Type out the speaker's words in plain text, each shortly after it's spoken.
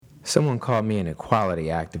Someone called me an equality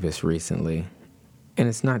activist recently, and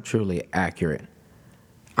it's not truly accurate.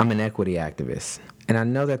 I'm an equity activist, and I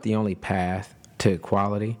know that the only path to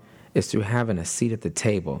equality is through having a seat at the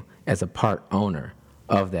table as a part owner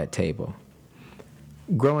of that table.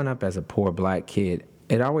 Growing up as a poor black kid,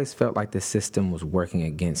 it always felt like the system was working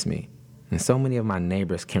against me, and so many of my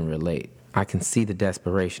neighbors can relate. I can see the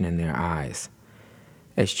desperation in their eyes.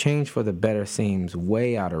 As change for the better seems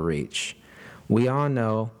way out of reach, we all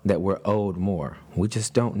know that we're owed more. We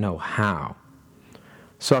just don't know how.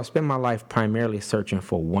 So I've spent my life primarily searching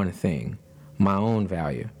for one thing, my own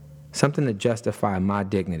value, something to justify my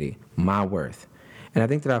dignity, my worth. And I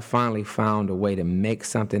think that I finally found a way to make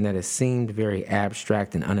something that has seemed very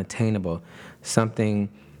abstract and unattainable, something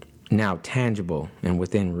now tangible and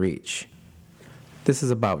within reach. This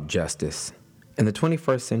is about justice. In the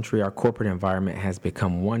 21st century, our corporate environment has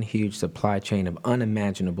become one huge supply chain of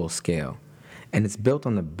unimaginable scale, and it's built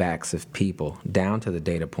on the backs of people down to the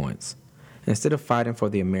data points. Instead of fighting for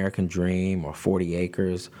the American dream or 40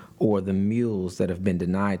 acres or the mules that have been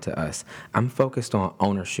denied to us, I'm focused on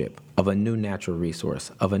ownership of a new natural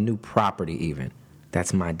resource, of a new property even.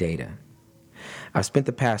 That's my data. I've spent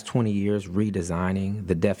the past 20 years redesigning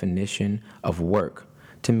the definition of work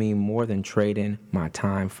to mean more than trading my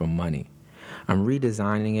time for money. I'm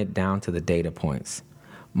redesigning it down to the data points.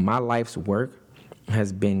 My life's work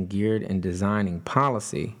has been geared in designing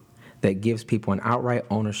policy that gives people an outright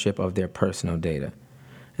ownership of their personal data.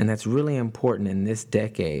 And that's really important in this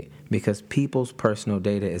decade because people's personal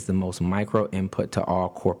data is the most micro input to all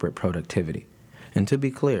corporate productivity. And to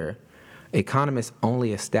be clear, economists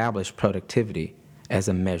only establish productivity as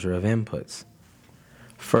a measure of inputs.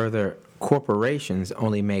 Further, corporations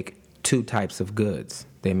only make two types of goods.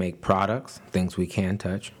 They make products, things we can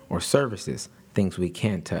touch, or services, things we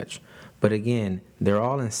can't touch. But again, they're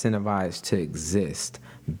all incentivized to exist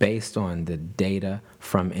based on the data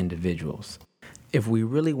from individuals. If we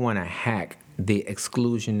really want to hack the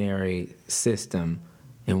exclusionary system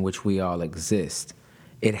in which we all exist,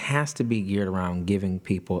 it has to be geared around giving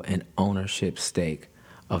people an ownership stake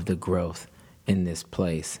of the growth in this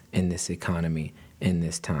place, in this economy, in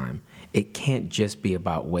this time. It can't just be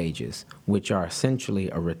about wages, which are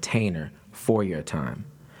essentially a retainer for your time.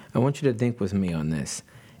 I want you to think with me on this.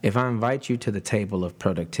 If I invite you to the table of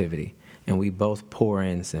productivity and we both pour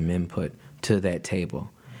in some input to that table,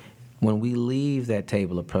 when we leave that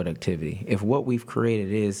table of productivity, if what we've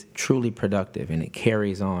created is truly productive and it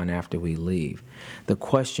carries on after we leave, the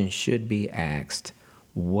question should be asked,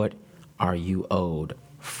 what are you owed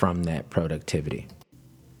from that productivity?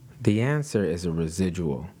 The answer is a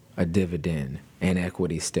residual, a dividend, an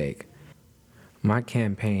equity stake. My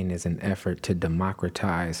campaign is an effort to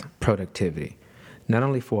democratize productivity, not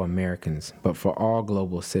only for Americans, but for all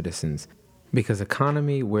global citizens, because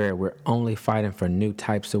economy where we're only fighting for new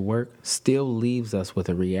types of work still leaves us with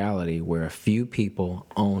a reality where a few people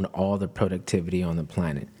own all the productivity on the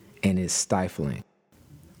planet, and it's stifling.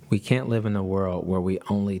 We can't live in a world where we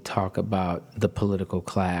only talk about the political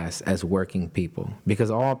class as working people, because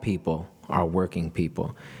all people are working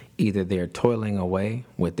people. Either they're toiling away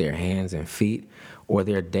with their hands and feet, or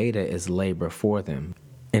their data is labor for them.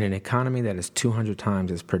 In an economy that is 200 times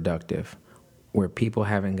as productive, where people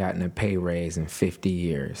haven't gotten a pay raise in 50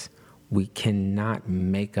 years, we cannot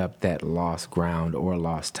make up that lost ground or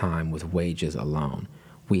lost time with wages alone.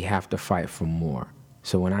 We have to fight for more.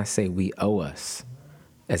 So when I say we owe us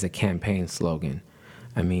as a campaign slogan,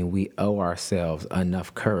 I mean we owe ourselves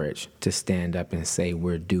enough courage to stand up and say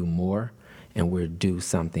we're due more and we're due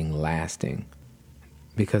something lasting.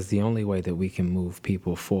 Because the only way that we can move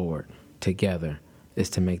people forward together is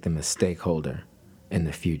to make them a stakeholder in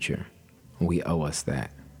the future. We owe us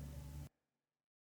that.